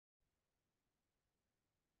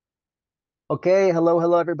Okay,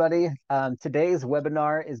 hello everybody. Today's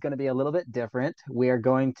webinar is going to be a little bit different. We are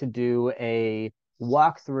going to do a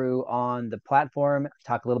walkthrough on the platform,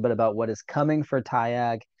 talk a little bit about what is coming for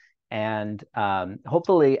TIAG, and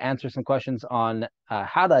hopefully answer some questions on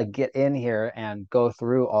how to get in here and go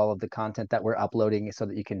through all of the content that we're uploading so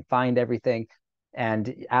that you can find everything.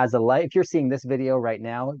 And if you're seeing this video right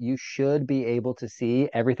now, you should be able to see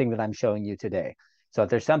everything that I'm showing you today. So if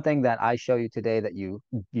there's something that I show you today that you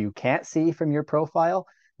can't see from your profile,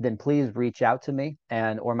 then please reach out to me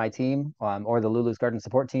or my team or the Lulu's Garden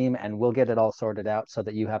support team, and we'll get it all sorted out so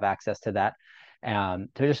that you have access to that. To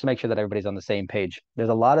just make sure that everybody's on the same page. There's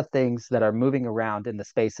a lot of things that are moving around in the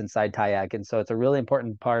space inside TIAG, and so it's a really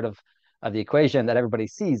important part of the equation that everybody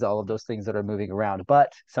sees all of those things that are moving around.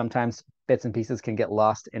 But sometimes bits and pieces can get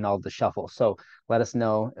lost in all the shuffle. So let us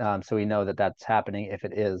know so we know that that's happening if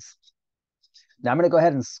it is. Now I'm going to go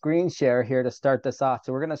ahead and screen share here to start this off.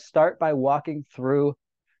 So we're going to start by walking through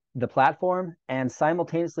the platform, and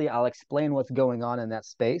simultaneously I'll explain what's going on in that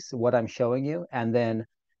space, what I'm showing you, and then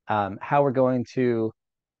how we're going to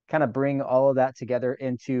kind of bring all of that together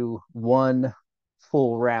into one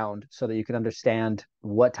full round so that you can understand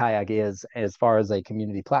what TIAG is as far as a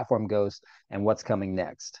community platform goes and what's coming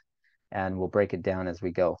next. And we'll break it down as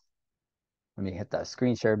we go. Let me hit the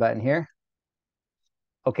screen share button here.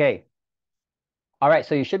 Okay. All right,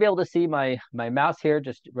 so you should be able to see my mouse here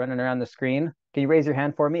just running around the screen. Can you raise your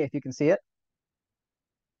hand for me if you can see it?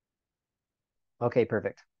 Okay,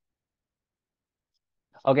 perfect.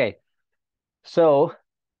 Okay, so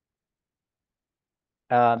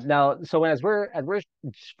as we're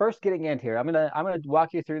first getting in here, I'm gonna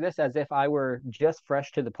walk you through this as if I were just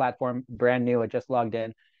fresh to the platform, brand new, I just logged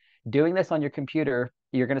in. Doing this on your computer,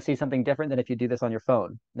 you're gonna see something different than if you do this on your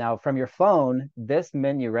phone. Now, from your phone, this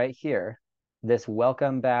menu right here, this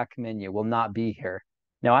welcome back menu will not be here.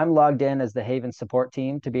 Now, I'm logged in as the Haven support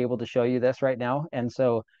team to be able to show you this right now. And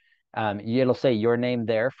so it'll say your name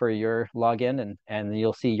there for your login, and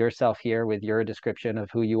you'll see yourself here with your description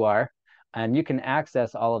of who you are. And you can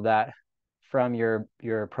access all of that from your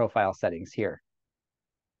profile settings here.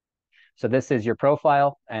 So this is your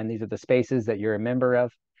profile, and these are the spaces that you're a member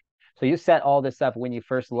of. So you set all this up when you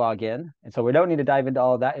first log in. And so we don't need to dive into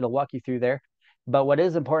all of that. It'll walk you through there. But what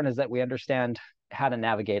is important is that we understand how to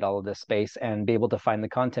navigate all of this space and be able to find the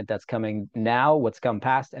content that's coming now, what's come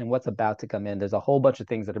past, and what's about to come in. There's a whole bunch of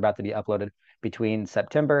things that are about to be uploaded between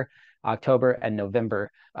September, October, and November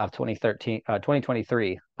of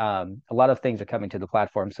 2023. A lot of things are coming to the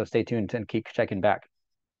platform, so stay tuned and keep checking back.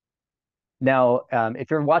 Now, if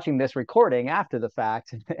you're watching this recording after the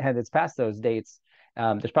fact and it's past those dates,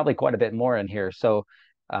 there's probably quite a bit more in here. So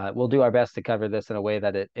we'll do our best to cover this in a way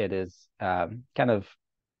that it is kind of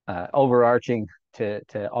overarching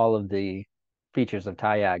to all of the features of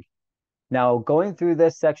TIAG. Now, going through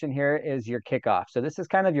this section here is your kickoff. So this is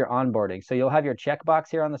kind of your onboarding. So you'll have your checkbox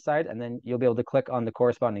here on the side, and then you'll be able to click on the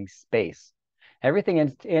corresponding space. Everything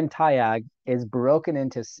in TIAG is broken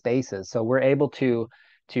into spaces. So we're able to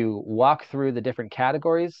walk through the different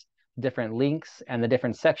categories, different links, and the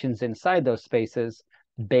different sections inside those spaces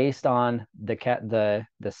based on the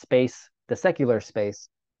space, the secular space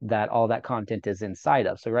that all that content is inside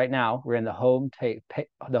of. So right now we're in the home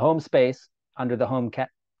space under the home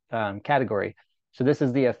category. So this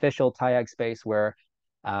is the official TIAG space where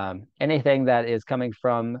anything that is coming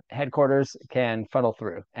from headquarters can funnel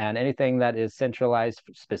through, and anything that is centralized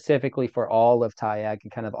specifically for all of TIAG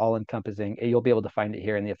and kind of all encompassing, you'll be able to find it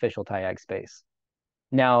here in the official TIAG space.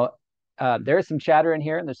 Now, there is some chatter in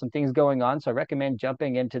here and there's some things going on. So I recommend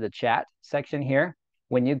jumping into the chat section here.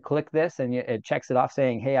 When you click this and it checks it off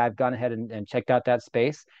saying, hey, I've gone ahead and checked out that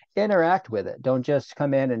space, interact with it. Don't just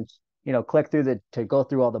come in and click through to go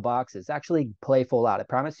through all the boxes. Actually play full out. I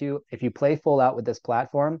promise you, if you play full out with this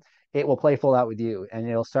platform, it will play full out with you, and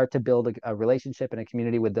it'll start to build a relationship and a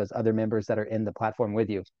community with those other members that are in the platform with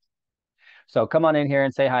you. So come on in here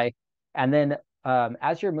and say hi. And then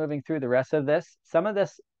as you're moving through the rest of this, some of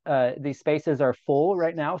these spaces are full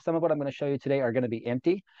right now. Some of what I'm going to show you today are going to be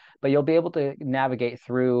empty, but you'll be able to navigate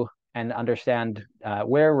through and understand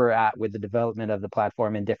where we're at with the development of the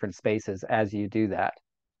platform in different spaces as you do that.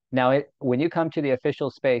 Now, when you come to the official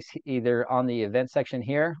space, either on the event section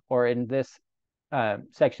here or in this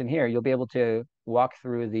section here, you'll be able to walk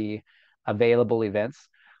through the available events.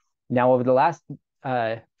 Now, over the last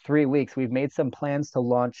 3 weeks, we've made some plans to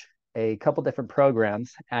launch a couple different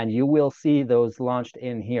programs, and you will see those launched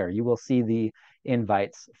in here. You will see the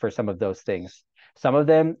invites for some of those things. Some of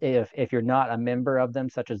them, if you're not a member of them,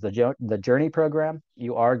 such as the Journey program,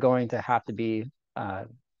 you are going to have to be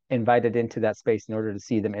invited into that space in order to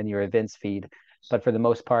see them in your events feed. But for the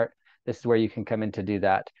most part, this is where you can come in to do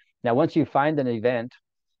that. Now, once you find an event,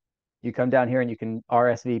 you come down here and you can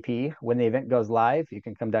RSVP. When the event goes live, you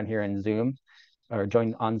can come down here and Zoom or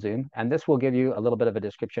join on Zoom. And this will give you a little bit of a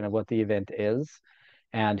description of what the event is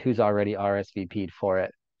and who's already RSVP'd for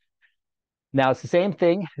it. Now, it's the same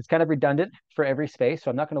thing. It's kind of redundant for every space. So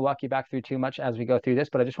I'm not going to walk you back through too much as we go through this,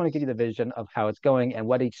 but I just want to give you the vision of how it's going and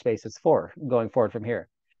what each space is for going forward from here.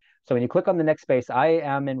 So when you click on the next space, I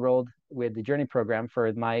am enrolled with the Journey program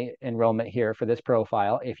for my enrollment here for this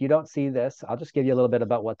profile. If you don't see this, I'll just give you a little bit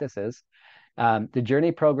about what this is. The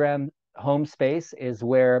Journey program home space is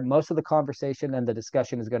where most of the conversation and the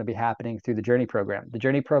discussion is going to be happening through the Journey program. The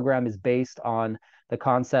Journey program is based on the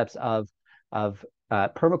concepts of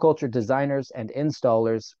permaculture designers and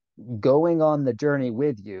installers going on the journey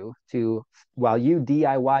with you to, while you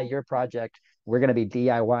DIY your project, we're going to be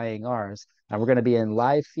DIYing ours. And we're going to be in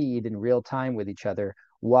live feed in real time with each other,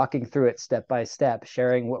 walking through it step by step,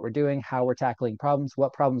 sharing what we're doing, how we're tackling problems,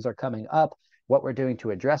 what problems are coming up, what we're doing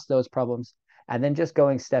to address those problems, and then just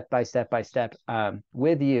going step by step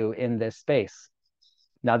with you in this space.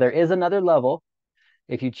 Now, there is another level.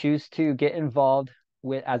 If you choose to get involved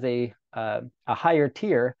with as a higher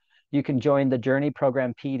tier, you can join the Journey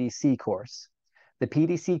Program PDC course. The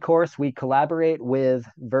PDC course, we collaborate with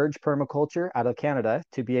Verge Permaculture out of Canada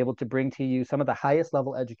to be able to bring to you some of the highest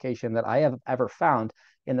level education that I have ever found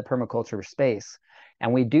in the permaculture space.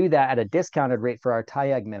 And we do that at a discounted rate for our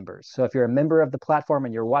TIAG members. So if you're a member of the platform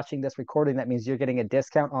and you're watching this recording, that means you're getting a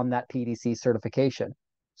discount on that PDC certification.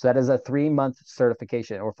 So that is a 3-month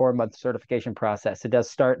certification or 4-month certification process. It does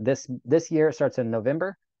start this year. It starts in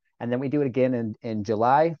November, and then we do it again in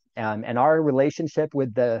July. And our relationship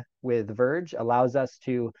with Verge allows us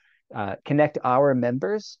to connect our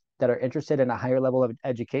members that are interested in a higher level of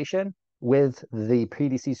education with the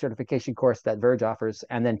PDC certification course that Verge offers,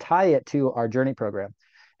 and then tie it to our Journey program.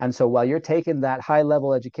 And so while you're taking that high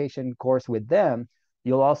level education course with them,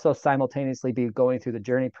 you'll also simultaneously be going through the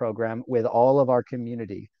Journey program with all of our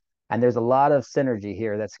community. And there's a lot of synergy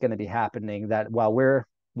here that's going to be happening, that while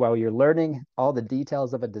you're learning all the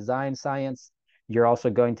details of a design science, you're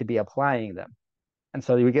also going to be applying them. And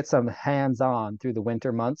so you get some hands-on through the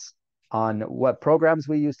winter months on what programs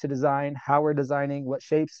we use to design, how we're designing, what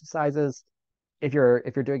shapes, sizes. If you're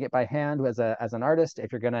doing it by hand as an artist,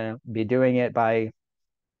 if you're going to be doing it by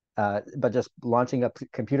just launching a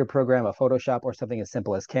computer program, a Photoshop, or something as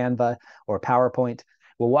simple as Canva or PowerPoint,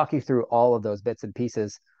 we'll walk you through all of those bits and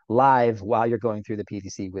pieces live while you're going through the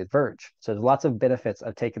PDC with Verge. So there's lots of benefits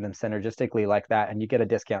of taking them synergistically like that, and you get a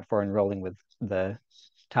discount for enrolling with the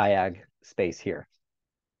TIAG space here.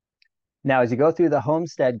 Now, as you go through the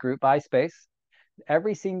Homestead Group Buy space,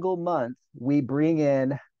 every single month we bring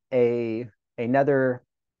in another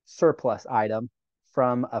surplus item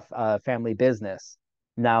from a family business.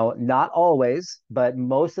 Now, not always, but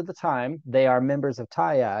most of the time, they are members of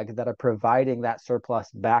TIAG that are providing that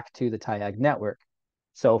surplus back to the TIAG network.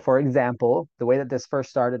 So, for example, the way that this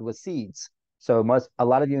first started was seeds. So a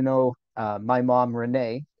lot of you know my mom,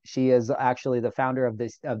 Renee. She is actually the founder of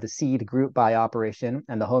the seed group buy operation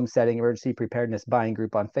and the homesteading emergency preparedness buying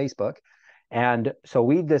group on Facebook. And so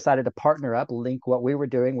we decided to partner up, link what we were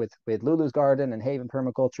doing with Lulu's Garden and Haven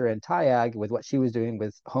Permaculture and TIAG with what she was doing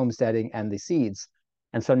with homesteading and the seeds.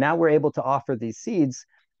 And so now we're able to offer these seeds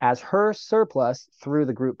as her surplus through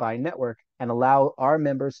the group buy network and allow our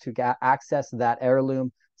members to access that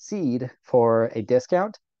heirloom seed for a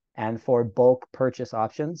discount and for bulk purchase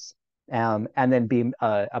options. And then be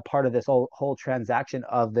a part of this whole transaction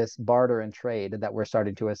of this barter and trade that we're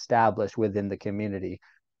starting to establish within the community.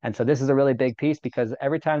 And so this is a really big piece, because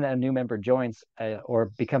every time that a new member joins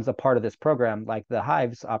or becomes a part of this program, like the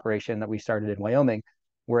Hives operation that we started in Wyoming,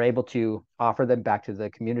 we're able to offer them back to the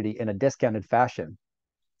community in a discounted fashion.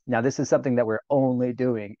 Now, this is something that we're only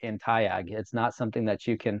doing in TIAG. It's not something that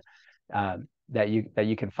you can that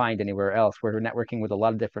you can find anywhere else. We're networking with a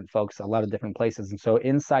lot of different folks, a lot of different places. And so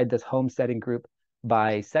inside this homesteading group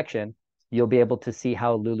buy section, you'll be able to see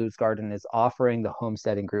how Lulu's Garden is offering the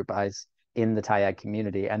homesteading group buys in the TIAG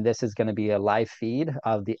community. And this is going to be a live feed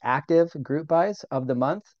of the active group buys of the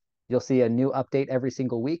month. You'll see a new update every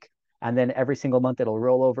single week. And then every single month it'll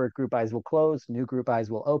roll over, group buys will close, new group buys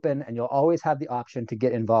will open, and you'll always have the option to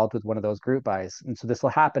get involved with one of those group buys. And so this will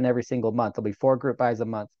happen every single month. There'll be 4 group buys a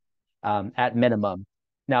month at minimum.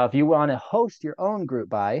 Now, if you want to host your own group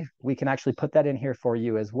buy, we can actually put that in here for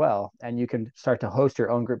you as well. And you can start to host your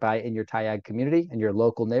own group buy in your TIAG community, in your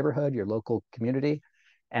local neighborhood, your local community,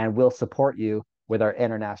 and we'll support you with our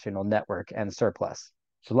international network and surplus.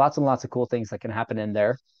 So lots and lots of cool things that can happen in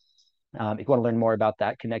there. If you want to learn more about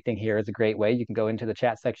that, connecting here is a great way. You can go into the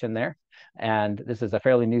chat section there. And this is a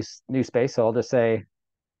fairly new space. So I'll just say,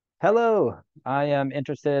 hello, I am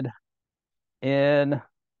interested in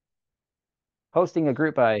hosting a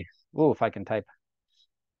group by, oh, if I can type.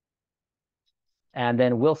 And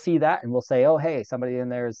then we'll see that and we'll say, oh, hey, somebody in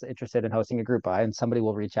there is interested in hosting a group by, and somebody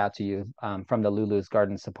will reach out to you from the Lulu's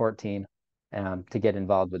Garden support team to get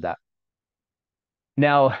involved with that.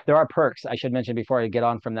 Now, there are perks I should mention before I get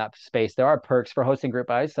on from that space. There are perks for hosting group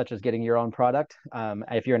buys, such as getting your own product.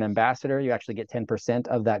 If you're an ambassador, you actually get 10%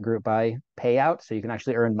 of that group buy payout. So you can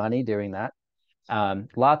actually earn money doing that.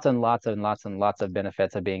 Lots and lots and lots and lots of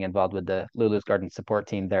benefits of being involved with the Lulu's Garden support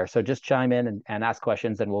team there. So just chime in and ask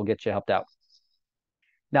questions and we'll get you helped out.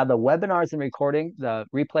 Now, the webinars and recording, the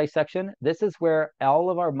replay section, this is where all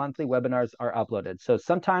of our monthly webinars are uploaded. So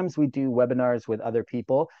sometimes we do webinars with other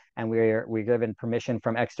people and we're given permission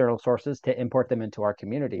from external sources to import them into our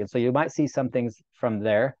community. And so you might see some things from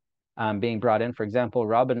there being brought in. For example,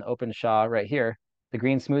 Robin Openshaw right here, the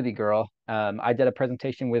Green Smoothie Girl. I did a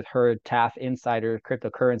presentation with her TAF Insider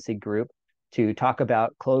cryptocurrency group to talk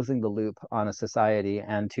about closing the loop on a society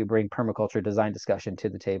and to bring permaculture design discussion to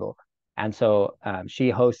the table. And so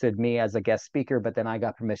she hosted me as a guest speaker, but then I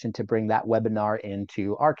got permission to bring that webinar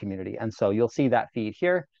into our community. And so you'll see that feed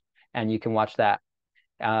here and you can watch that.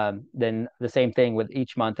 Then the same thing with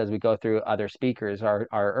each month as we go through other speakers, our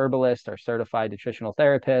herbalist, our certified nutritional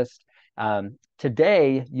therapist.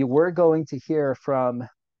 Today, you were going to hear from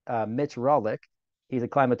Mitch Rollick. He's a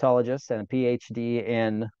climatologist and a PhD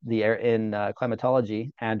in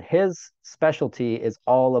climatology. And his specialty is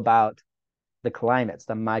all about the climates,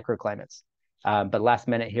 the microclimates. But last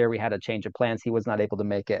minute here, we had a change of plans. He was not able to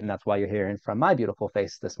make it. And that's why you're hearing from my beautiful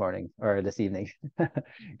face this morning or this evening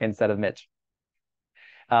instead of Mitch.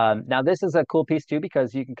 Now, this is a cool piece too,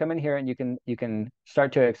 because you can come in here and you can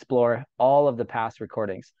start to explore all of the past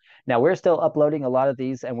recordings. Now, we're still uploading a lot of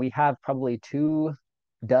these, and we have probably 24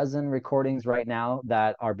 recordings right now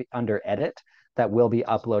that are under edit that will be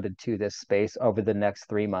uploaded to this space over the next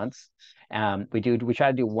 3 months. We try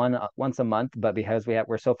to do one once a month, but because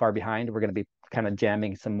we're so far behind, we're going to be kind of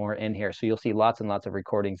jamming some more in here. So you'll see lots and lots of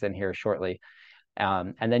recordings in here shortly.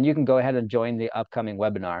 And then you can go ahead and join the upcoming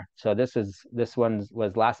webinar. So this one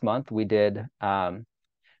was last month. We did Sun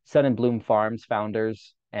and Bloom Farms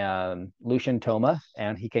founders, Lucian Toma,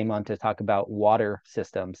 and he came on to talk about water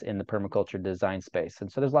systems in the permaculture design space. And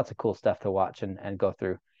so there's lots of cool stuff to watch and go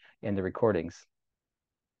through in the recordings.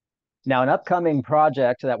 Now, an upcoming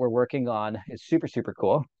project that we're working on is super, super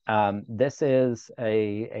cool. This is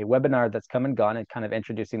a webinar that's come and gone and kind of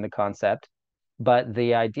introducing the concept. But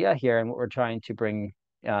the idea here and what we're trying to bring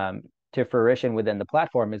to fruition within the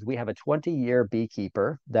platform is we have a 20-year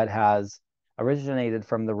beekeeper that has originated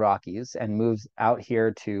from the Rockies and moves out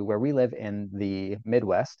here to where we live in the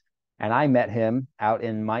Midwest. And I met him out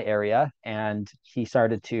in my area, and he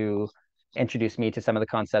started to introduce me to some of the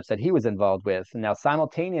concepts that he was involved with. Now,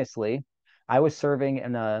 simultaneously, I was serving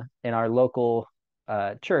in our local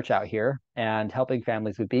church out here and helping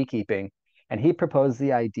families with beekeeping. And he proposed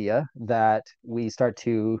the idea that we start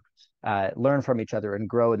to learn from each other and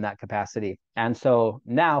grow in that capacity. And so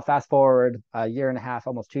now, fast forward a year and a half,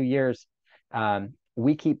 almost 2 years,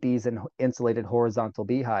 we keep bees in insulated horizontal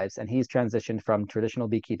beehives, and he's transitioned from traditional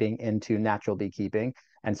beekeeping into natural beekeeping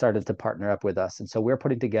and started to partner up with us. And so we're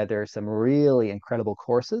putting together some really incredible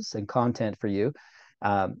courses and content for you.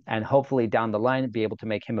 And hopefully down the line, be able to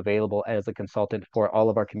make him available as a consultant for all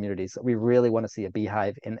of our communities. We really want to see a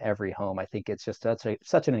beehive in every home. I think it's just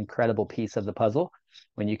such an incredible piece of the puzzle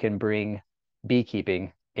when you can bring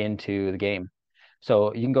beekeeping into the game.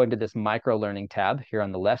 So you can go into this micro learning tab here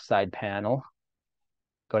on the left side panel,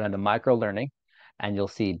 go down to micro learning, and you'll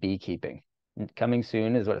see beekeeping. Coming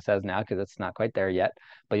soon is what it says now, because it's not quite there yet.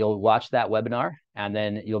 But you'll watch that webinar, and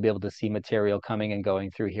then you'll be able to see material coming and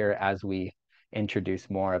going through here as we introduce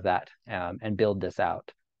more of that and build this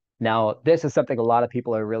out. Now, this is something a lot of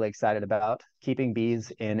people are really excited about. Keeping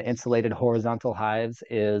bees in insulated horizontal hives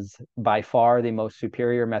is by far the most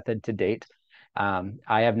superior method to date.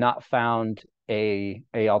 I have not found a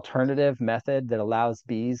alternative method that allows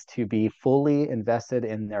bees to be fully invested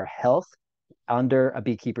in their health under a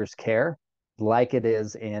beekeeper's care like it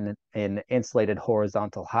is in insulated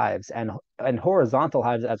horizontal hives. And horizontal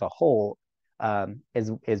hives as a whole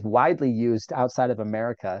is widely used outside of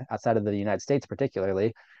America, outside of the United States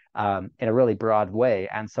particularly, in a really broad way.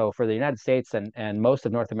 And so for the United States and most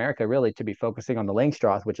of North America really to be focusing on the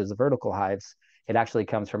Langstroth, which is the vertical hives, it actually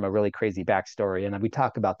comes from a really crazy backstory. And we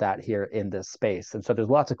talk about that here in this space. And so there's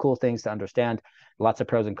lots of cool things to understand, lots of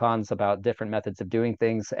pros and cons about different methods of doing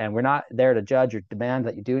things. And we're not there to judge or demand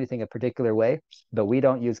that you do anything a particular way, but we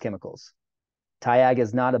don't use chemicals. TIAG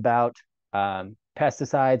is not about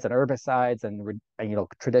pesticides and herbicides and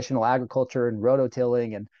traditional agriculture and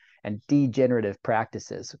rototilling and degenerative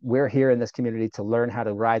practices. We're here in this community to learn how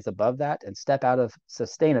to rise above that and step out of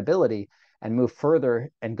sustainability and move further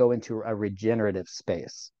and go into a regenerative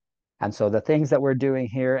space. And so the things that we're doing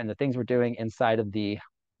here and the things we're doing inside of the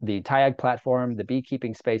TIAG platform, the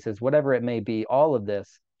beekeeping spaces, whatever it may be, all of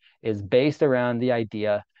this is based around the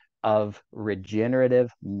idea of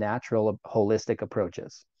regenerative, natural, holistic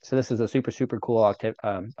approaches. So this is a super, super cool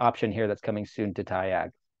option here that's coming soon to TIAG.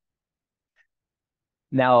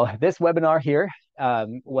 Now, this webinar here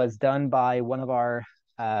was done by one of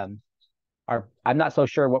I'm not so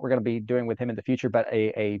sure what we're going to be doing with him in the future, but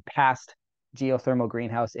a past geothermal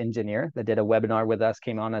greenhouse engineer that did a webinar with us,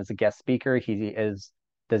 came on as a guest speaker. He is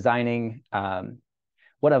designing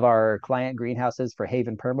one of our client greenhouses for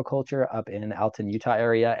Haven Permaculture up in Alton, Utah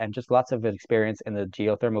area, and just lots of experience in the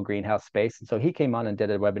geothermal greenhouse space. And so he came on and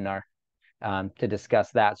did a webinar to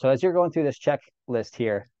discuss that. So as you're going through this checklist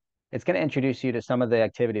here, it's going to introduce you to some of the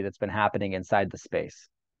activity that's been happening inside the space.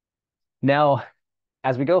 Now,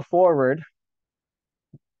 as we go forward,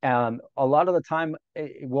 a lot of the time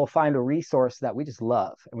we'll find a resource that we just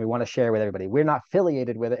love and we want to share with everybody. We're not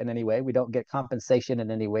affiliated with it in any way. We don't get compensation in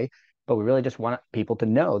any way, but we really just want people to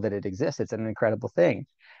know that it exists. It's an incredible thing.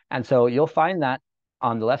 And so you'll find that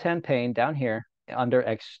on the left-hand pane down here under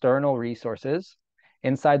external resources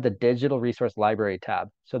inside the digital resource library tab.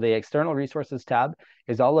 So the external resources tab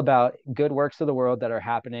is all about good works of the world that are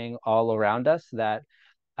happening all around us that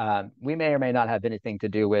we may or may not have anything to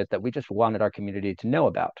do with, that we just wanted our community to know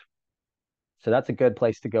about. So that's a good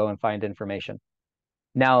place to go and find information.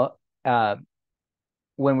 Now,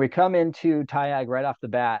 when we come into TIAG right off the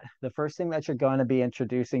bat, the first thing that you're going to be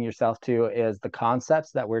introducing yourself to is the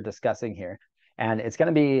concepts that we're discussing here. And it's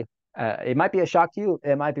going to be, it might be a shock to you,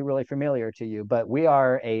 it might be really familiar to you, but we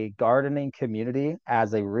are a gardening community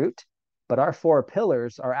as a root, but our 4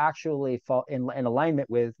 pillars are actually in alignment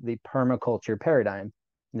with the permaculture paradigm,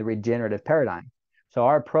 the regenerative paradigm. So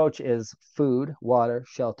our approach is food, water,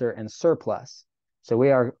 shelter, and surplus. So we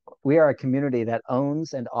are a community that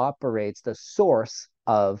owns and operates the source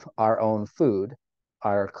of our own food,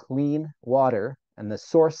 our clean water, and the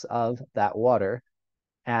source of that water.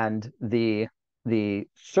 And the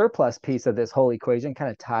surplus piece of this whole equation kind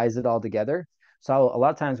of ties it all together. So a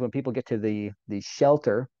lot of times when people get to the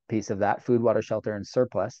shelter piece of that, food, water, shelter, and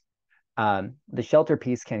surplus, the shelter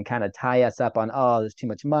piece can kind of tie us up on, oh, there's too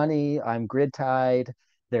much money, I'm grid tied,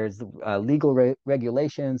 there's legal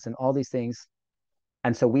regulations and all these things.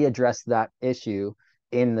 And so we address that issue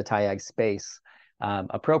in the TIAG space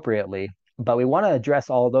appropriately. But we want to address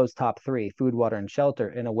all those top 3, food, water, and shelter,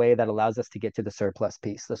 in a way that allows us to get to the surplus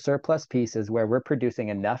piece. The surplus piece is where we're producing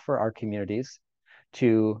enough for our communities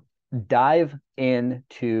to dive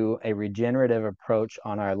into a regenerative approach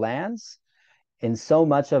on our lands in so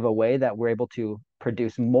much of a way that we're able to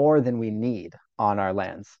produce more than we need on our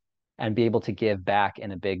lands and be able to give back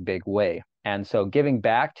in a big, big way. And so giving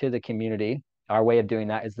back to the community, our way of doing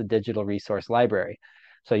that is the digital resource library.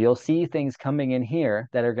 So you'll see things coming in here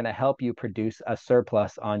that are going to help you produce a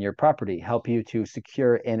surplus on your property, help you to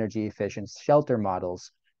secure energy efficient shelter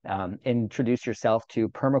models, introduce yourself to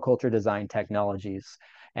permaculture design technologies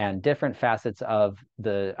and different facets of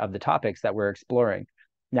the topics that we're exploring.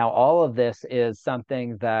 Now, all of this is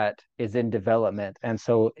something that is in development. And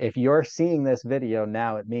so if you're seeing this video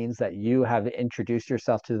now, it means that you have introduced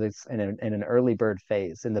yourself to this in an early bird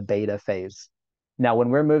phase, in the beta phase. Now, when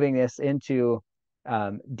we're moving this into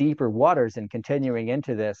deeper waters and continuing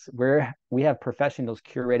into this, we have professionals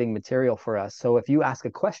curating material for us. So if you ask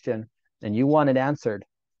a question and you want it answered,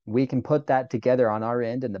 we can put that together on our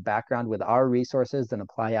end in the background with our resources and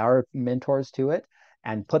apply our mentors to it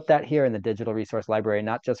and put that here in the digital resource library,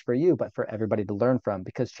 not just for you, but for everybody to learn from,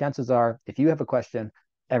 because chances are, if you have a question,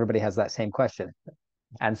 everybody has that same question.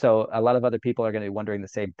 And so a lot of other people are going to be wondering the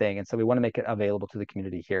same thing. And so we want to make it available to the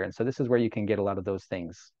community here. And so this is where you can get a lot of those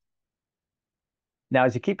things. Now,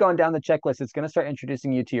 as you keep going down the checklist, it's going to start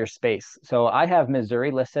introducing you to your space. So I have Missouri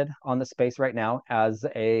listed on the space right now as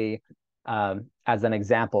an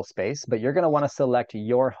example space, but you're going to want to select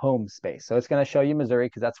your home space. So it's going to show you Missouri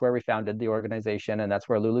because that's where we founded the organization and that's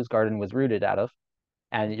where Lulu's Garden was rooted out of.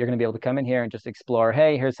 And you're going to be able to come in here and just explore,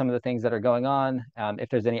 hey, here's some of the things that are going on. If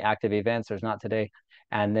there's any active events, there's not today.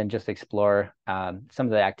 And then just explore some of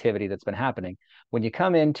the activity that's been happening. When you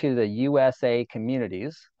come into the USA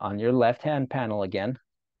communities on your left-hand panel again,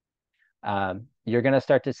 you're going to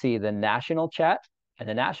start to see the national chat, and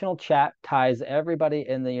the national chat ties everybody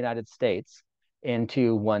in the United States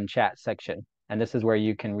into one chat section. And this is where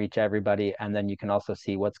you can reach everybody, and then you can also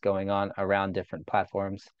see what's going on around different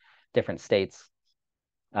platforms, different states,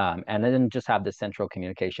 and then just have the central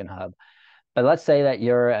communication hub. But let's say that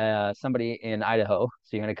you're somebody in Idaho,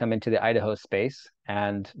 so you're going to come into the Idaho space,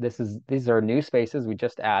 and these are new spaces we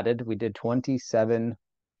just added. We did 27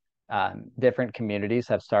 different communities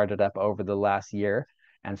have started up over the last year.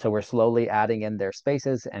 And so we're slowly adding in their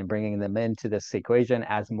spaces and bringing them into this equation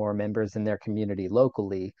as more members in their community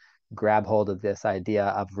locally grab hold of this idea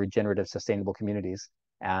of regenerative sustainable communities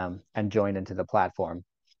and join into the platform.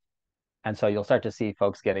 And so you'll start to see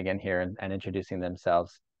folks getting in here and introducing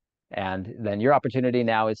themselves. And then your opportunity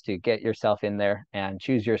now is to get yourself in there and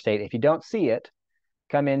choose your state. If you don't see it,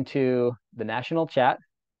 come into the national chat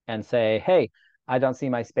and say, hey, I don't see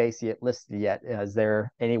my space yet listed yet. Is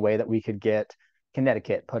there any way that we could get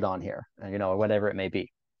Connecticut put on here, or whatever it may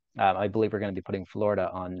be? I believe we're going to be putting Florida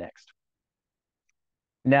on next.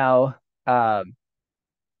 Now, when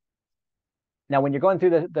you're going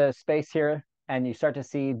through the space here and you start to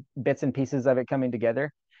see bits and pieces of it coming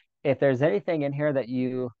together, if there's anything in here that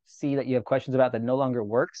you see that you have questions about that no longer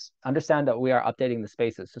works, understand that we are updating the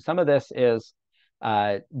spaces. So some of this is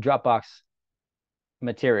Dropbox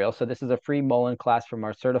material. So this is a free Mullen class from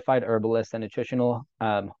our certified herbalist and nutritional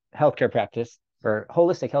healthcare practice or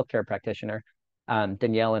holistic healthcare practitioner,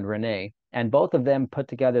 Danielle and Renee. And both of them put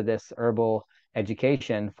together this herbal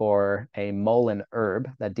education for a Mullen herb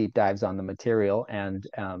that deep dives on the material and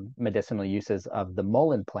medicinal uses of the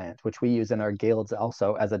Mullen plant, which we use in our guilds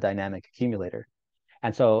also as a dynamic accumulator.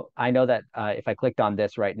 And so I know that if I clicked on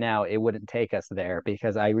this right now, it wouldn't take us there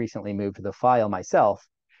because I recently moved the file myself.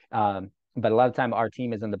 But a lot of time our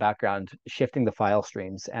team is in the background shifting the file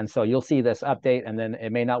streams. And so you'll see this update and then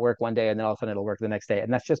it may not work one day and then all of a sudden it'll work the next day.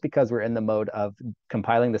 And that's just because we're in the mode of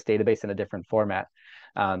compiling this database in a different format.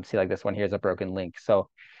 See, like this one here is a broken link. So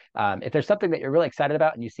if there's something that you're really excited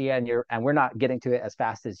about and you see it and we're not getting to it as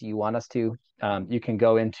fast as you want us to, you can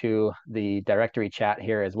go into the directory chat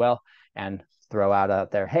here as well and throw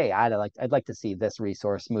out there, hey, I'd like to see this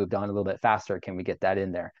resource moved on a little bit faster. Can we get that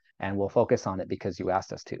in there? And we'll focus on it because you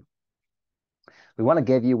asked us to. We want to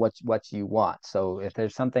give you what you want. So if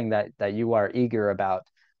there's something that you are eager about,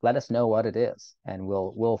 let us know what it is, and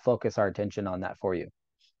we'll focus our attention on that for you.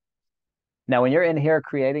 Now, when you're in here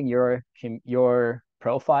creating your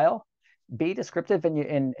profile, be descriptive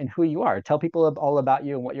in who you are. Tell people all about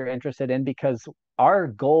you and what you're interested in, because our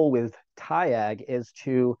goal with TIAG is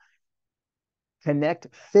to connect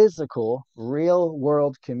physical, real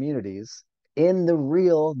world communities in the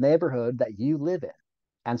real neighborhood that you live in.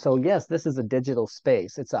 And so, yes, this is a digital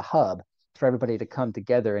space. It's a hub for everybody to come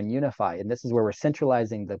together and unify. And this is where we're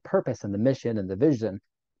centralizing the purpose and the mission and the vision.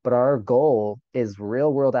 But our goal is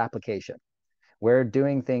real world application. We're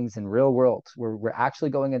doing things in real world. We're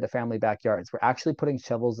actually going into family backyards. We're actually putting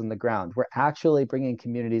shovels in the ground. We're actually bringing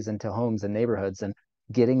communities into homes and neighborhoods and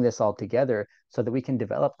getting this all together so that we can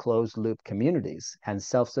develop closed loop communities and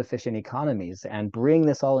self-sufficient economies and bring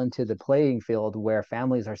this all into the playing field where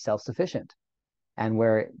families are self-sufficient and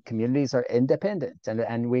where communities are independent.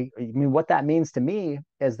 I mean, what that means to me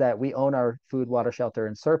is that we own our food, water, shelter,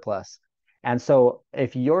 and surplus. And so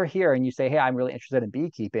if you're here and you say, hey, I'm really interested in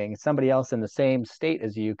beekeeping, somebody else in the same state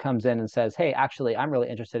as you comes in and says, hey, actually, I'm really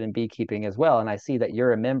interested in beekeeping as well. And I see that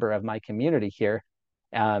you're a member of my community here.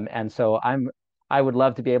 And so I would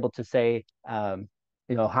love to be able to say,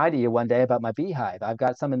 hi to you one day about my beehive. I've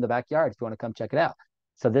got some in the backyard if you want to come check it out.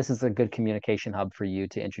 So this is a good communication hub for you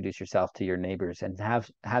to introduce yourself to your neighbors and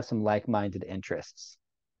have some like-minded interests.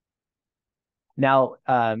 Now,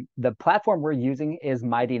 the platform we're using is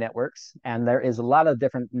Mighty Networks, and there is a lot of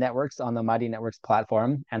different networks on the Mighty Networks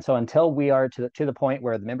platform. And so until we are to the point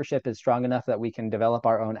where the membership is strong enough that we can develop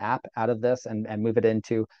our own app out of this and move it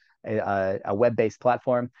into a web-based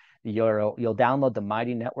platform, you'll download the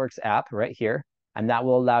Mighty Networks app right here. And that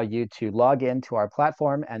will allow you to log into our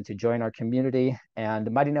platform and to join our community.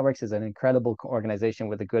 And Mighty Networks is an incredible organization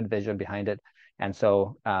with a good vision behind it. And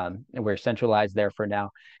so we're centralized there for now.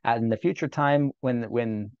 And in the future time, when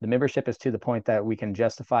the membership is to the point that we can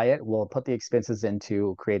justify it, we'll put the expenses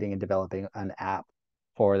into creating and developing an app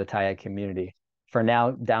for the TIAG community. For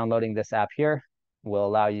now, downloading this app here will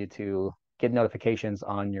allow you to get notifications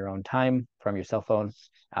on your own time from your cell phone,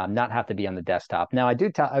 not have to be on the desktop. Now, I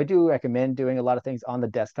do recommend doing a lot of things on the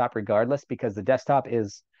desktop regardless, because the desktop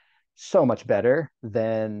is so much better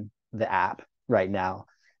than the app right now.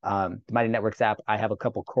 The Mighty Networks app, I have a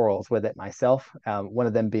couple quarrels with it myself. One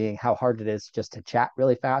of them being how hard it is just to chat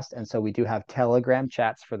really fast. And so we do have Telegram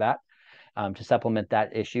chats for that to supplement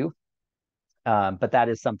that issue. But that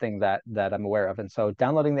is something that I'm aware of. And so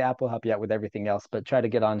downloading the app will help you out with everything else, but try to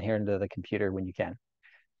get on here into the computer when you can.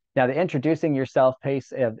 Now, the introducing yourself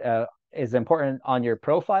piece is important on your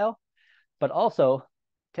profile, but also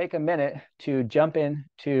take a minute to jump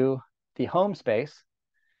into the home space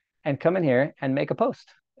and come in here and make a post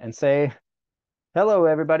and say, hello,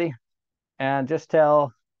 everybody. And just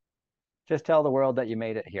tell the world that you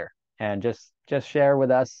made it here, and just share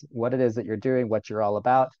with us what it is that you're doing, what you're all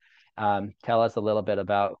about. Tell us a little bit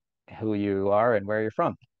about who you are and where you're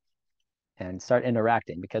from, and start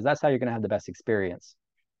interacting, because that's how you're going to have the best experience.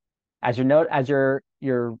 As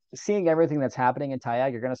you're seeing everything that's happening in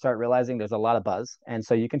TIAG, you're going to start realizing there's a lot of buzz, and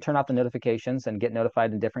so you can turn off the notifications and get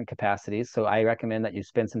notified in different capacities. So I recommend that you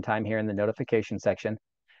spend some time here in the notification section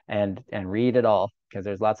and read it all, because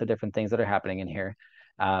there's lots of different things that are happening in here.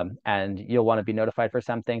 And you'll want to be notified for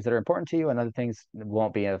some things that are important to you, and other things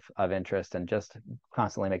won't be of interest, and just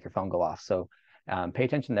constantly make your phone go off. So pay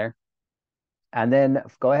attention there. And then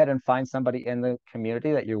go ahead and find somebody in the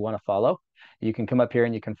community that you want to follow. You can come up here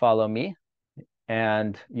and you can follow me,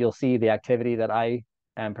 and you'll see the activity that I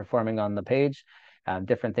am performing on the page,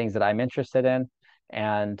 different things that I'm interested in,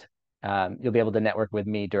 and you'll be able to network with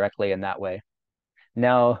me directly in that way.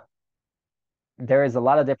 Now, there is a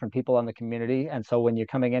lot of different people in the community, and so when you're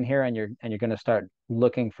coming in here and you're going to start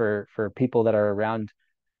looking for people that are around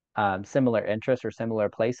similar interests or similar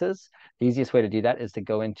places, the easiest way to do that is to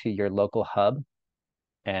go into your local hub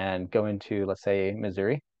and go into, let's say,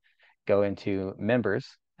 Missouri, go into members,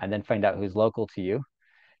 and then find out who's local to you.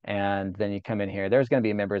 And then you come in here. There's going to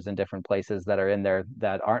be members in different places that are in there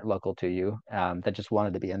that aren't local to you, that just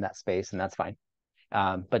wanted to be in that space, and that's fine.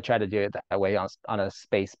 But try to do it that way on a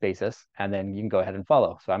space basis, and then you can go ahead and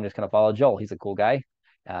follow. So I'm just going to follow Joel. He's a cool guy.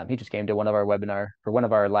 He just came to one of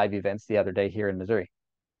our live events the other day here in Missouri.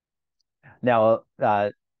 Now,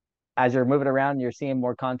 as you're moving around, you're seeing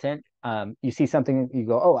more content. You see something, you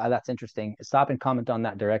go, oh, that's interesting. Stop and comment on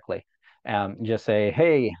that directly. Just say,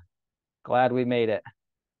 hey, glad we made it.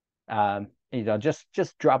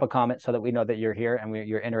 Just drop a comment so that we know that you're here and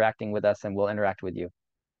you're interacting with us, and we'll interact with you.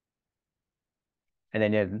 And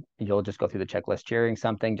then you'll just go through the checklist. Cheering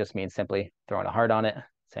something just means simply throwing a heart on it,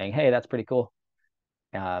 saying, hey, that's pretty cool.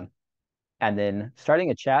 And then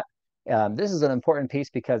starting a chat. This is an important piece,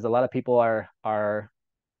 because a lot of people are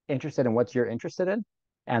interested in what you're interested in.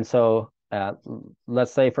 And so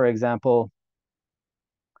let's say, for example,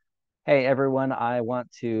 hey, everyone, I want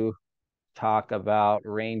to talk about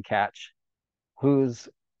rain catch. Who's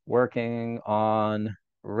working on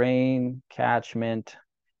rain catchment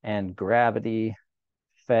and gravity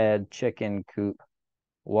fed chicken coop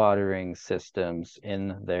watering systems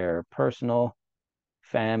in their personal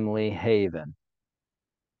family haven?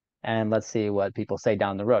 And let's see what people say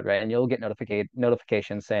down the road, right? And you'll get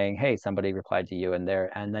notifications saying, hey, somebody replied to you in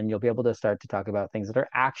there. And then you'll be able to start to talk about things that are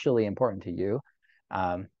actually important to you,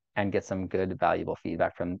 and get some good, valuable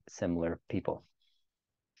feedback from similar people.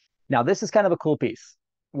 Now, this is kind of a cool piece.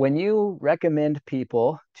 When you recommend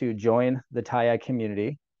people to join the TIAG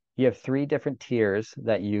community, you have 3 different tiers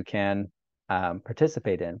that you can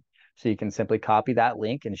participate in. So you can simply copy that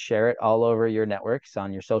link and share it all over your networks,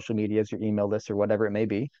 on your social medias, your email lists, or whatever it may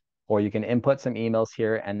be. Or you can input some emails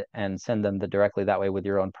here and send them directly that way with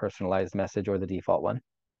your own personalized message, or the default one.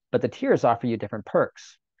 But the tiers offer you different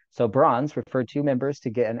perks. So bronze referred to members to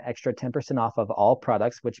get an extra 10% off of all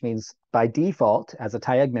products, which means by default, as a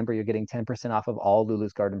TIAG member, you're getting 10% off of all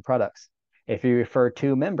Lulu's Garden products. If you refer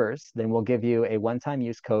 2 members, then we'll give you a one-time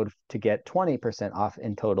use code to get 20% off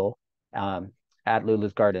in total at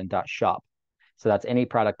lulusgarden.shop. So that's any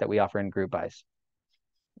product that we offer in group buys.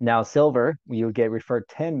 Now, silver, you would get referred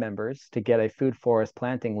 10 members to get a food forest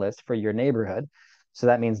planting list for your neighborhood. So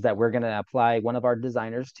that means that we're going to apply one of our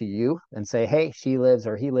designers to you and say, hey, she lives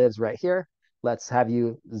or he lives right here. Let's have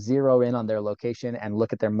you zero in on their location and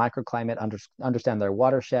look at their microclimate, understand their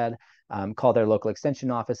watershed, call their local extension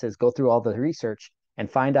offices, go through all the research, and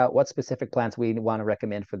find out what specific plants we want to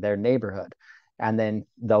recommend for their neighborhood. And then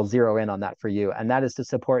they'll zero in on that for you. And that is to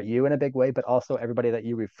support you in a big way, but also everybody that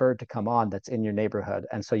you referred to come on that's in your neighborhood.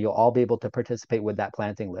 And so you'll all be able to participate with that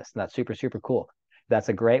planting list. And that's super, super cool. That's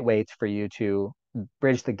a great way for you to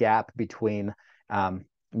bridge the gap between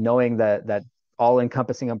knowing that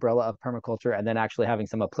all-encompassing umbrella of permaculture, and then actually having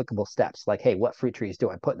some applicable steps, like, hey, what fruit trees do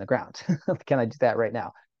I put in the ground? Can I do that right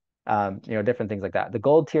now? Different things like that. The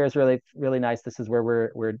gold tier is really, really nice. This is where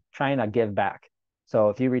we're trying to give back. So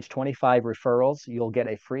if you reach 25 referrals, you'll get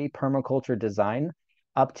a free permaculture design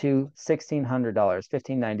up to $1,600,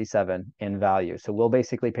 $1,597 in value. So we'll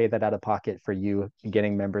basically pay that out of pocket for you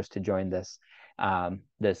getting members to join this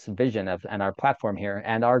vision of and our platform here.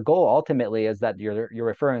 And our goal ultimately is that you're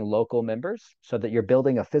referring local members so that you're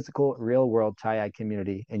building a physical, real world TIAG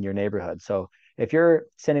community in your neighborhood. So if you're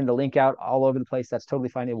sending the link out all over the place, that's totally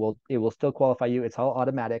fine. It will still qualify you. It's all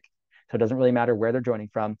automatic. So it doesn't really matter where they're joining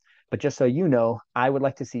from. But just so you know, I would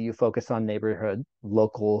like to see you focus on neighborhood,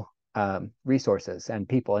 local resources and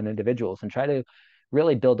people and individuals and try to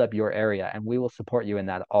really build up your area. And we will support you in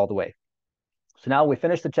that all the way. So now we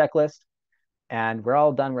finished the checklist and we're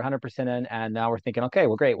all done. We're 100% in. And now we're thinking, okay,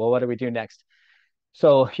 well, great. Well, what do we do next?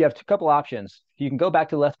 So you have a couple options. You can go back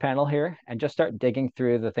to the left panel here and just start digging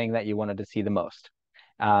through the thing that you wanted to see the most.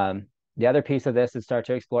 The other piece of this is start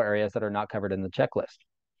to explore areas that are not covered in the checklist.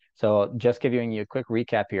 So just giving you a quick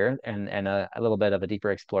recap here and a little bit of a deeper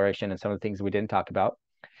exploration and some of the things we didn't talk about.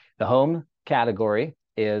 The home category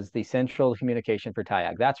is the central communication for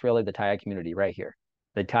TIAG. That's really the TIAG community right here.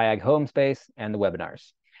 The TIAG home space and the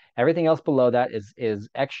webinars. Everything else below that is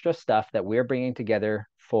extra stuff that we're bringing together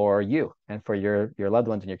for you and for your loved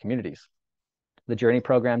ones and your communities. The Journey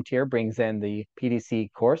program tier brings in the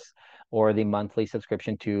PDC course or the monthly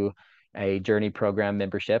subscription to a Journey program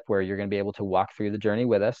membership where you're going to be able to walk through the journey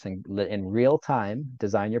with us and in real time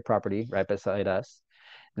design your property right beside us.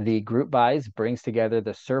 The group buys brings together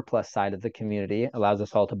the surplus side of the community, allows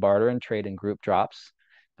us all to barter and trade in group drops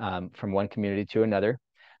from one community to another.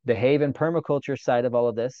 The Haven Permaculture side of all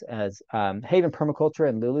of this, as Haven Permaculture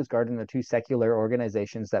and Lulu's Garden are two secular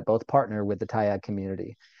organizations that both partner with the TIAG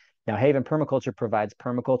community. Now, Haven Permaculture provides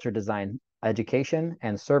permaculture design education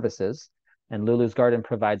and services, and Lulu's Garden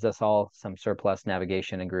provides us all some surplus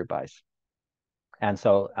navigation and group buys. And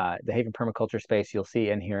so the Haven Permaculture space, you'll see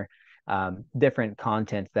in here different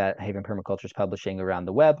content that Haven Permaculture is publishing around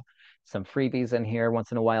the web, some freebies in here.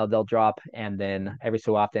 Once in a while they'll drop, and then every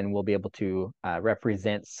so often we'll be able to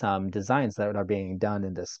represent some designs that are being done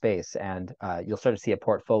in this space, and you'll start to see a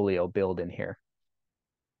portfolio build in here.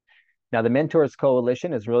 Now the Mentors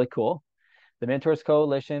Coalition is really cool. The Mentors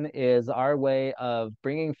Coalition is our way of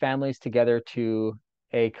bringing families together to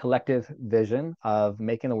a collective vision of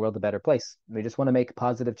making the world a better place. We just want to make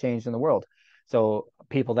positive change in the world. So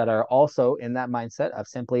people that are also in that mindset of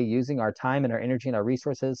simply using our time and our energy and our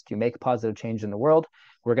resources to make positive change in the world,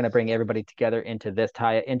 we're going to bring everybody together into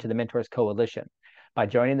into the Mentors Coalition. By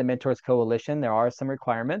joining the Mentors Coalition, there are some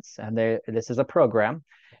requirements, and this is a program,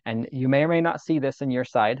 and you may or may not see this in your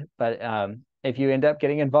side, but if you end up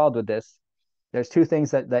getting involved with this, there's two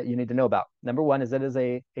things that you need to know about. Number one is it is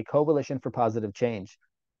a coalition for positive change.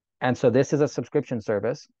 And so this is a subscription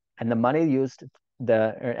service, and the money used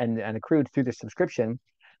and accrued through the subscription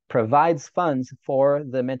provides funds for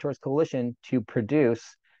the Mentors Coalition to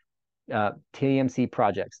produce TMC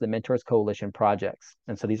projects, the Mentors Coalition projects.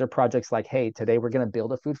 And so these are projects like, hey, today we're going to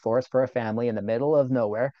build a food forest for a family in the middle of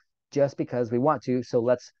nowhere just because we want to. So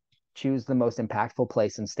let's choose the most impactful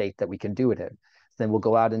place and state that we can do it in. Then we'll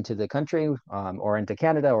go out into the country or into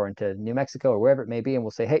Canada or into New Mexico or wherever it may be, and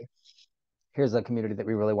we'll say, hey, here's a community that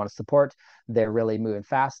we really want to support. They're really moving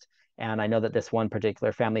fast. And I know that this one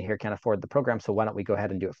particular family here can't afford the program, so why don't we go ahead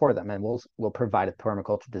and do it for them? And we'll provide a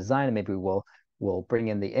permaculture design, and maybe we'll bring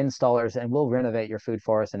in the installers and we'll renovate your food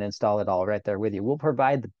forest and install it all right there with you. We'll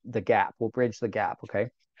provide the gap. We'll bridge the gap, okay?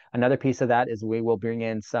 Another piece of that is we will bring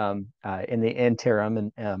in some, in the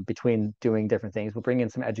interim and between doing different things, we'll bring in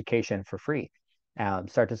some education for free.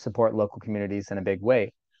 Start to support local communities in a big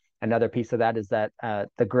way. Another piece of that is that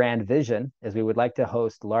the grand vision is we would like to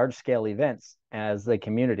host large-scale events as a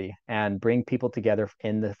community and bring people together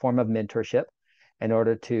in the form of mentorship in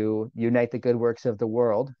order to unite the good works of the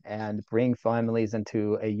world and bring families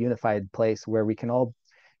into a unified place where we can all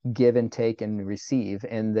give and take and receive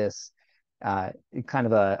in this kind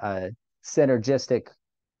of a synergistic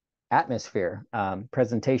atmosphere.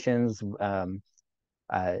 Presentations,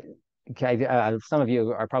 some of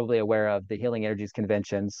you are probably aware of the Healing Energies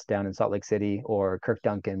conventions down in Salt Lake City or Kirk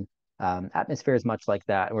Duncan. Atmosphere is much like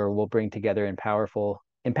that, where we'll bring together impactful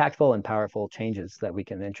and powerful changes that we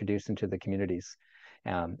can introduce into the communities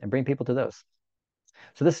and bring people to those.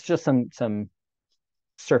 So this is just some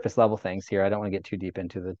surface level things here. I don't want to get too deep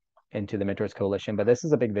into the Mentors Coalition, but this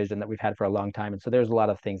is a big vision that we've had for a long time. And so there's a lot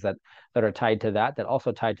of things that are tied to that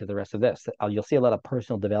also tied to the rest of this. You'll see a lot of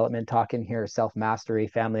personal development talk in here, self-mastery,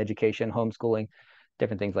 family education, homeschooling,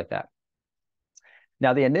 different things like that.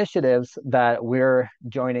 Now, the initiatives that we're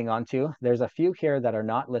joining onto, there's a few here that are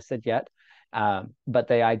not listed yet. But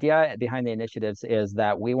the idea behind the initiatives is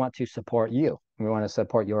that we want to support you. We want to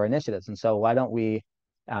support your initiatives. And so why don't we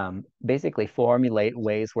basically formulate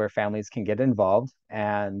ways where families can get involved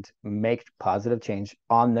and make positive change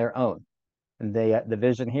on their own. And the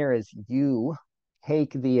vision here is you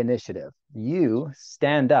take the initiative, you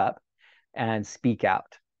stand up and speak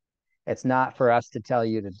out. It's not for us to tell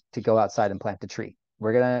you to go outside and plant a tree.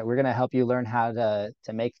 We're gonna help you learn how to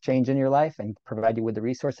make change in your life and provide you with the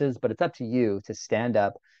resources, but it's up to you to stand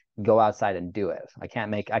up, go outside and do it. I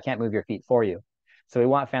can't move your feet for you. So we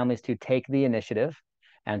want families to take the initiative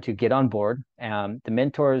and to get on board. The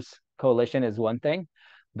Mentors Coalition is one thing,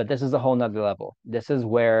 but this is a whole nother level. This is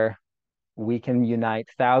where we can unite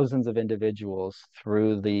thousands of individuals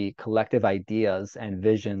through the collective ideas and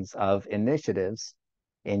visions of initiatives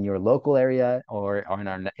in your local area or in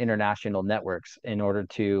our international networks in order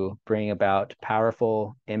to bring about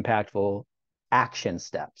powerful, impactful action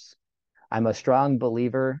steps. I'm a strong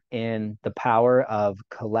believer in the power of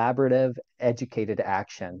collaborative, educated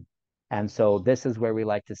action. And so this is where we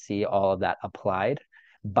like to see all of that applied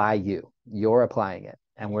by you. You're applying it.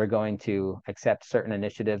 And we're going to accept certain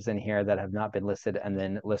initiatives in here that have not been listed and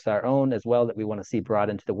then list our own as well that we want to see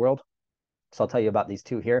brought into the world. So I'll tell you about these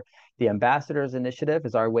two here. The Ambassadors Initiative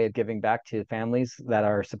is our way of giving back to families that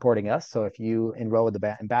are supporting us. So if you enroll with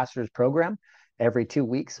the Ambassadors Program, every 2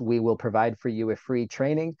 weeks, we will provide for you a free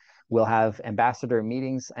training. We'll have ambassador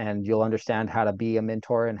meetings and you'll understand how to be a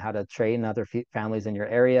mentor and how to train other families in your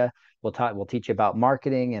area. We'll teach you about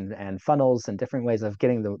marketing and funnels and different ways of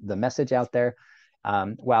getting the message out there.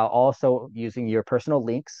 While also using your personal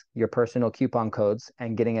links, your personal coupon codes,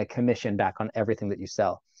 and getting a commission back on everything that you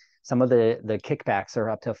sell. Some of the kickbacks are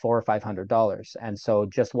up to $400 or $500. And so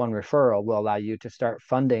just one referral will allow you to start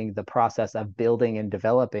funding the process of building and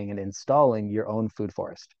developing and installing your own food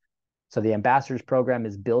forest. So the Ambassadors Program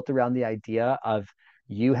is built around the idea of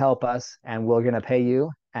you help us and we're going to pay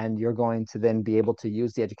you and you're going to then be able to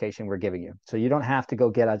use the education we're giving you. So you don't have to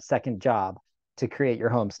go get a second job to create your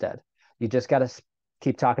homestead. You just got to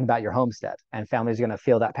keep talking about your homestead and families are going to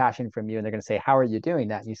feel that passion from you and they're going to say, how are you doing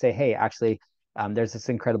that? And you say, hey, actually, there's this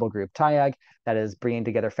incredible group, TIAG, that is bringing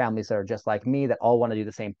together families that are just like me that all want to do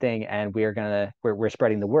the same thing, and we're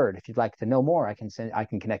spreading the word. If you'd like to know more, I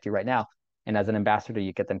can connect you right now. And as an ambassador,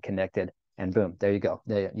 you get them connected, and boom, there you go.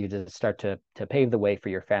 You just start to pave the way for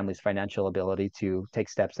your family's financial ability to take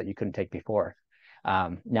steps that you couldn't take before.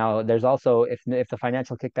 Now, there's also if the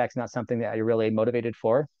financial kickback's not something that you're really motivated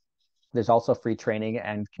for, there's also free training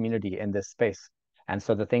and community in this space. And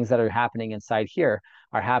so the things that are happening inside here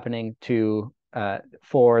are happening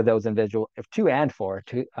for those individuals,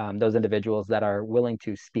 those individuals that are willing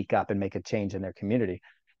to speak up and make a change in their community.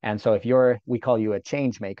 And so we call you a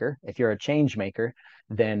change maker. If you're a change maker,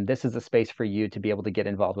 then this is a space for you to be able to get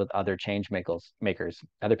involved with other change makers,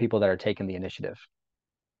 other people that are taking the initiative.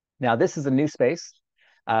 Now, this is a new space.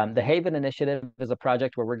 The Haven Initiative is a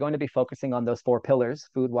project where we're going to be focusing on those 4 pillars: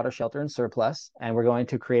 food, water, shelter, and surplus. And we're going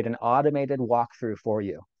to create an automated walkthrough for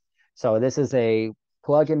you. So this is a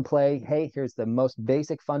plug and play. Hey, here's the most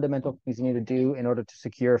basic fundamental things you need to do in order to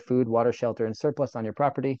secure food, water, shelter, and surplus on your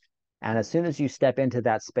property. And as soon as you step into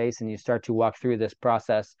that space and you start to walk through this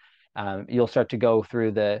process, you'll start to go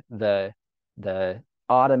through the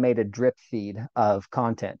automated drip feed of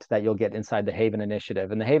content that you'll get inside the Haven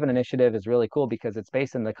Initiative. And the Haven Initiative is really cool because it's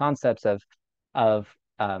based in the concepts of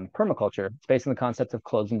permaculture. It's based on the concepts of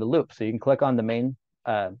closing the loop. So you can click on the main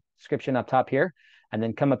description up top here, and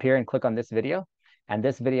then come up here and click on this video. And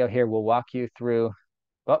this video here will walk you through,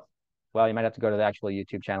 oh, well, you might have to go to the actual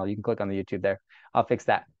YouTube channel. You can click on the YouTube there. I'll fix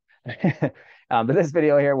that. But this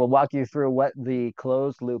video here will walk you through what the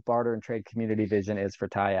closed loop barter and trade community vision is for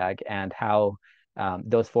TIAG and how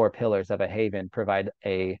those 4 pillars of a haven provide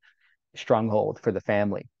a stronghold for the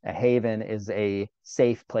family. A haven is a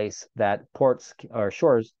safe place that ports or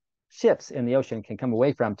shores, ships in the ocean can come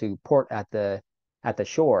away from to port at the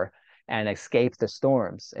shore and escape the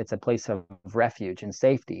storms. It's a place of refuge and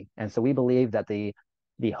safety. And so we believe that the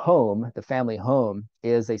family home,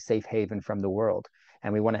 is a safe haven from the world.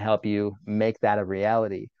 And we want to help you make that a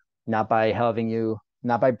reality, not by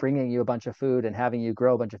bringing you a bunch of food and having you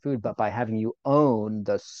grow a bunch of food, but by having you own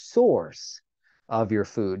the source of your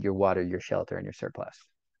food, your water, your shelter, and your surplus.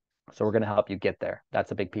 So we're going to help you get there.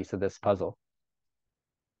 That's a big piece of this puzzle.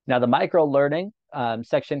 Now, the micro learning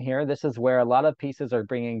section here, this is where a lot of pieces are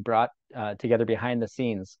brought together behind the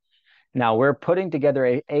scenes. Now, we're putting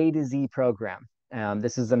together A to Z program.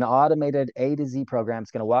 This is an automated A to Z program.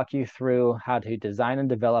 It's going to walk you through how to design and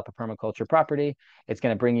develop a permaculture property. It's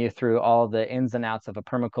going to bring you through all the ins and outs of a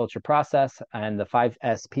permaculture process and the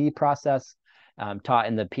 5SP process taught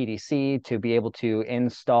in the PDC to be able to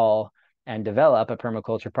install and develop a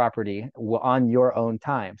permaculture property on your own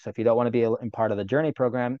time. So if you don't want to be in part of the journey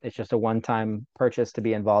program, it's just a one-time purchase to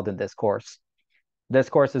be involved in this course. This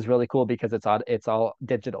course is really cool because it's all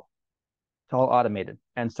digital. It's all automated.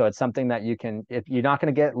 And so it's something that you can, if you're not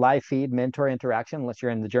going to get live feed mentor interaction unless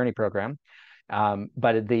you're in the journey program.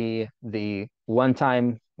 But the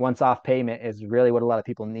one-time, once-off payment is really what a lot of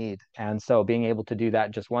people need. And so being able to do that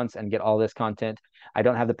just once and get all this content, I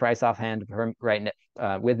don't have the price offhand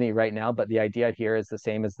with me right now, but the idea here is the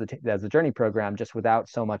same as the journey program, just without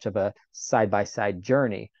so much of a side-by-side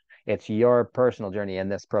journey. It's your personal journey in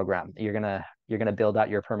this program. You're gonna build out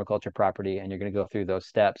your permaculture property, and you're gonna go through those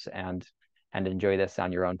steps and enjoy this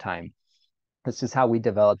on your own time. This is how we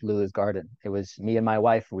developed Lulu's Garden. It was me and my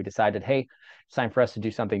wife. We decided, hey, it's time for us to do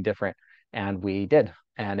something different. And we did.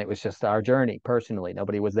 And it was just our journey personally.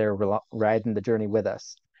 Nobody was there riding the journey with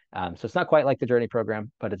us. So it's not quite like the journey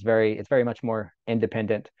program, but it's very much more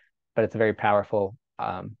independent, but it's a very powerful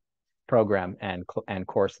program and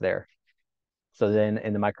course there. So then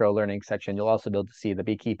in the micro learning section, you'll also be able to see the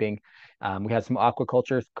beekeeping. We have some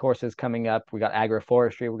aquaculture courses coming up. We got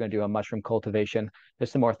agroforestry. We're going to do a mushroom cultivation.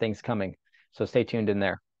 There's some more things coming. So stay tuned in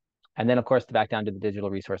there. And then, of course, back down to the digital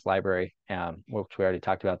resource library, which we already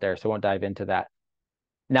talked about there. So I won't dive into that.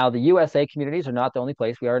 Now, the USA communities are not the only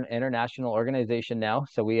place. We are an international organization now.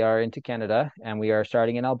 So we are into Canada, and we are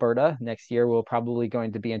starting in Alberta. Next year, we'll probably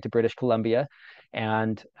going to be into British Columbia,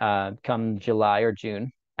 and come July or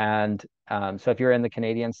June. And so if you're in the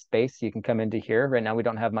Canadian space, you can come into here. Right now, we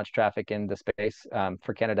don't have much traffic in the space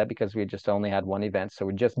for Canada because we just only had one event. So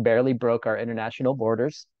we just barely broke our international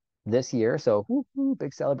borders this year. So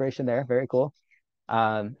big celebration there. Very cool.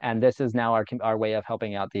 And this is now our way of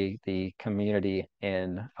helping out the community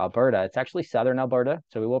in Alberta. It's actually southern Alberta,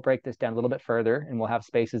 so we will break this down a little bit further, and we'll have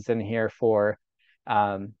spaces in here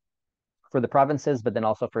um, for the provinces, but then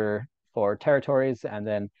also for territories, and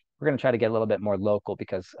then we're going to try to get a little bit more local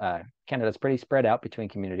because Canada's pretty spread out between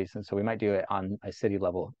communities, and so we might do it on a city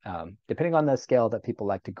level, depending on the scale that people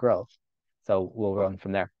like to grow. So we'll run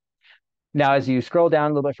from there. Now, as you scroll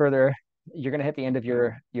down a little bit further, you're going to hit the end of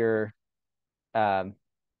um,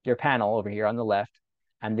 your panel over here on the left,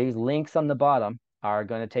 and these links on the bottom are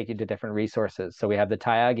going to take you to different resources. So we have the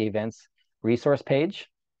TIAG events resource page.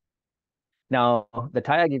 Now, the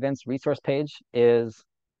TIAG events resource page is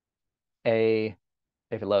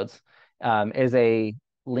if it loads, is a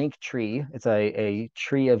link tree. It's a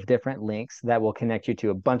tree of different links that will connect you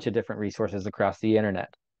to a bunch of different resources across the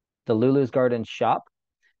internet. The Lulu's Garden shop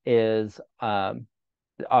is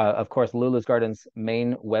of course, Lulu's Garden's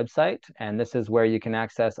main website, and this is where you can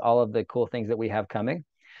access all of the cool things that we have coming.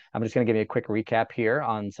 I'm just going to give you a quick recap here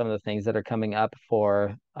on some of the things that are coming up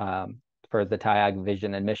for the TIAG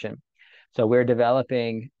vision and mission. So we're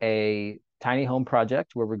developing a tiny home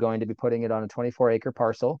project where we're going to be putting it on a 24-acre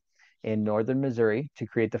parcel in northern Missouri to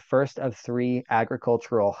create the first of 3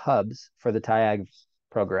 agricultural hubs for the TIAG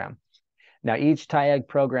program. Now, each TIAG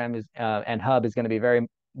program and hub is going to be very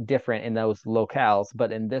different in those locales,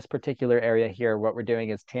 but in this particular area here, what we're doing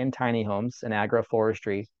is 10 tiny homes and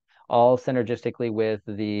agroforestry, all synergistically with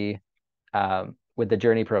the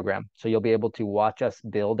Journey program. So you'll be able to watch us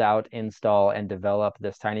build out, install, and develop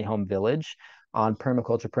this tiny home village on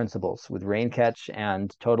permaculture principles with rain catch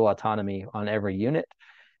and total autonomy on every unit,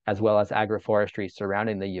 as well as agroforestry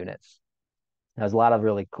surrounding the units. There's a lot of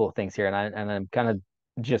really cool things here, and I'm kind of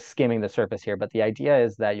just skimming the surface here, but the idea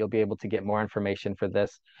is that you'll be able to get more information for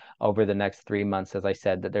this over the next 3 months. As I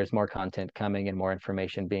said, that there's more content coming and more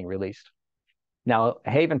information being released. Now,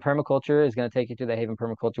 Haven Permaculture is going to take you to the Haven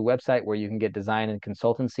Permaculture website where you can get design and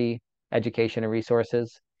consultancy, education and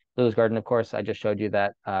resources. Lulu's Garden, of course, I just showed you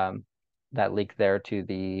that link there to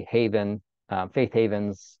the Haven, Faith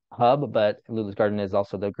Haven's hub, but Lulu's Garden is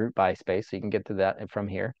also the group buy space, so you can get to that from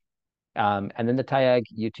here. And then the TIAG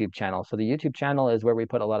YouTube channel. So the YouTube channel is where we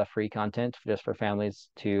put a lot of free content just for families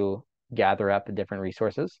to gather up the different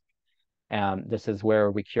resources. This is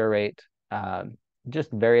where we curate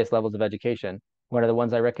just various levels of education. One of the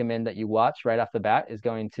ones I recommend that you watch right off the bat is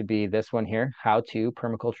going to be this one here, How to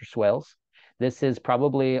Permaculture Swales. This is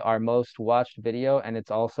probably our most watched video, and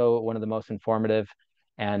it's also one of the most informative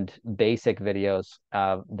and basic videos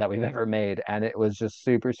that we've ever made. And it was just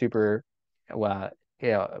super, super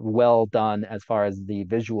well done as far as the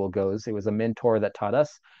visual goes. It was a mentor that taught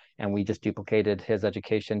us, and we just duplicated his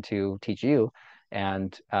education to teach you.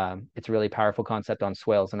 And it's a really powerful concept on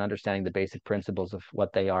swales and understanding the basic principles of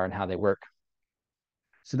what they are and how they work.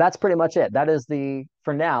 So that's pretty much it.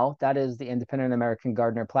 For now, that is the Independent American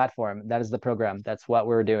Gardener platform. That is the program. That's what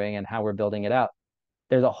we're doing and how we're building it out.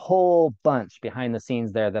 there's a whole bunch behind the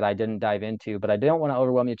scenes there that I didn't dive into, but I don't want to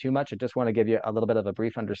overwhelm you too much. I just want to give you a little bit of a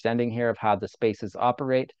brief understanding here of how the spaces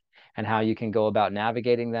operate and how you can go about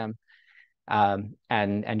navigating them,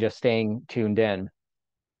 and just staying tuned in.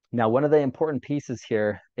 Now, one of the important pieces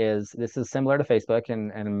here is this is similar to Facebook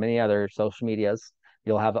and many other social medias.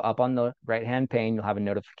 You'll have up on the right-hand pane, you'll have a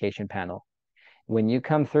notification panel. When you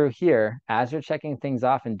come through here, as you're checking things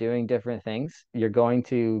off and doing different things, you're going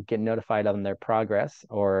to get notified on their progress,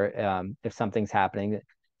 or if something's happening.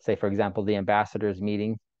 Say, for example, the ambassadors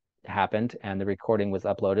meeting happened and the recording was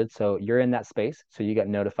uploaded. So you're in that space. So you get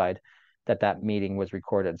notified that that meeting was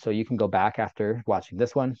recorded. So you can go back after watching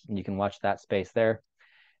this one and you can watch that space there.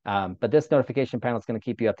 But this notification panel is going to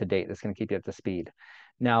keep you up to date. It's going to keep you up to speed.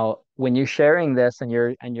 Now, when you're sharing this and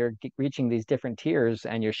you're reaching these different tiers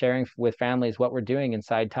and you're sharing with families what we're doing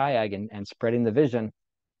inside TIAG and spreading the vision,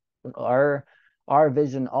 our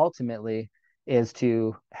vision ultimately is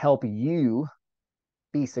to help you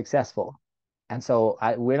be successful. And so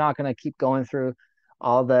we're not going to keep going through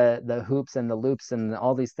all the hoops and the loops and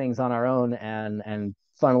all these things on our own and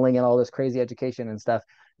funneling in all this crazy education and stuff.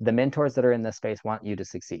 The mentors that are in this space want you to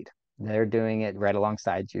succeed. They're doing it right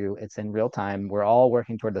alongside you. It's in real time. We're all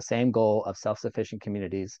working toward the same goal of self-sufficient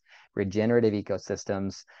communities, regenerative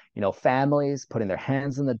ecosystems, families putting their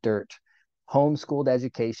hands in the dirt, homeschooled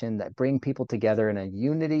education that bring people together in a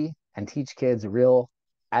unity and teach kids real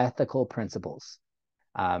ethical principles.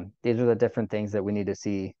 These are the different things that we need to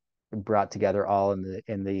see brought together all in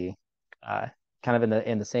the kind of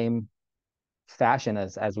in the same fashion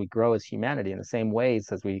as we grow as humanity, in the same ways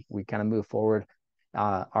as we kind of move forward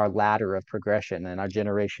our ladder of progression and our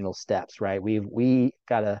generational steps, right? We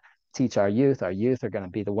got to teach our youth. Our youth are going to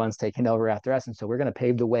be the ones taking over after us, and so we're going to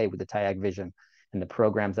pave the way with the TIAG vision and the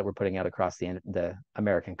programs that we're putting out across the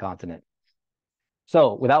American continent.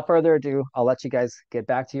 So without further ado, I'll let you guys get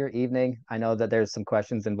back to your evening. I know that there's some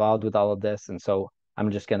questions involved with all of this, and so I'm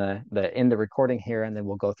just gonna end the recording here, and then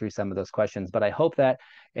we'll go through some of those questions. But I hope that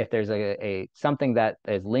if there's a something that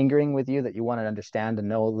is lingering with you that you want to understand and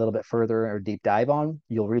know a little bit further or deep dive on,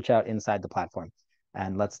 you'll reach out inside the platform,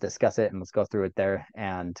 and let's discuss it and let's go through it there.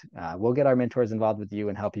 And we'll get our mentors involved with you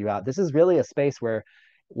and help you out. This is really a space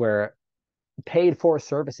where paid for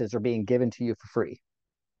services are being given to you for free.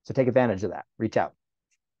 So take advantage of that. Reach out.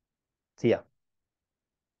 See ya.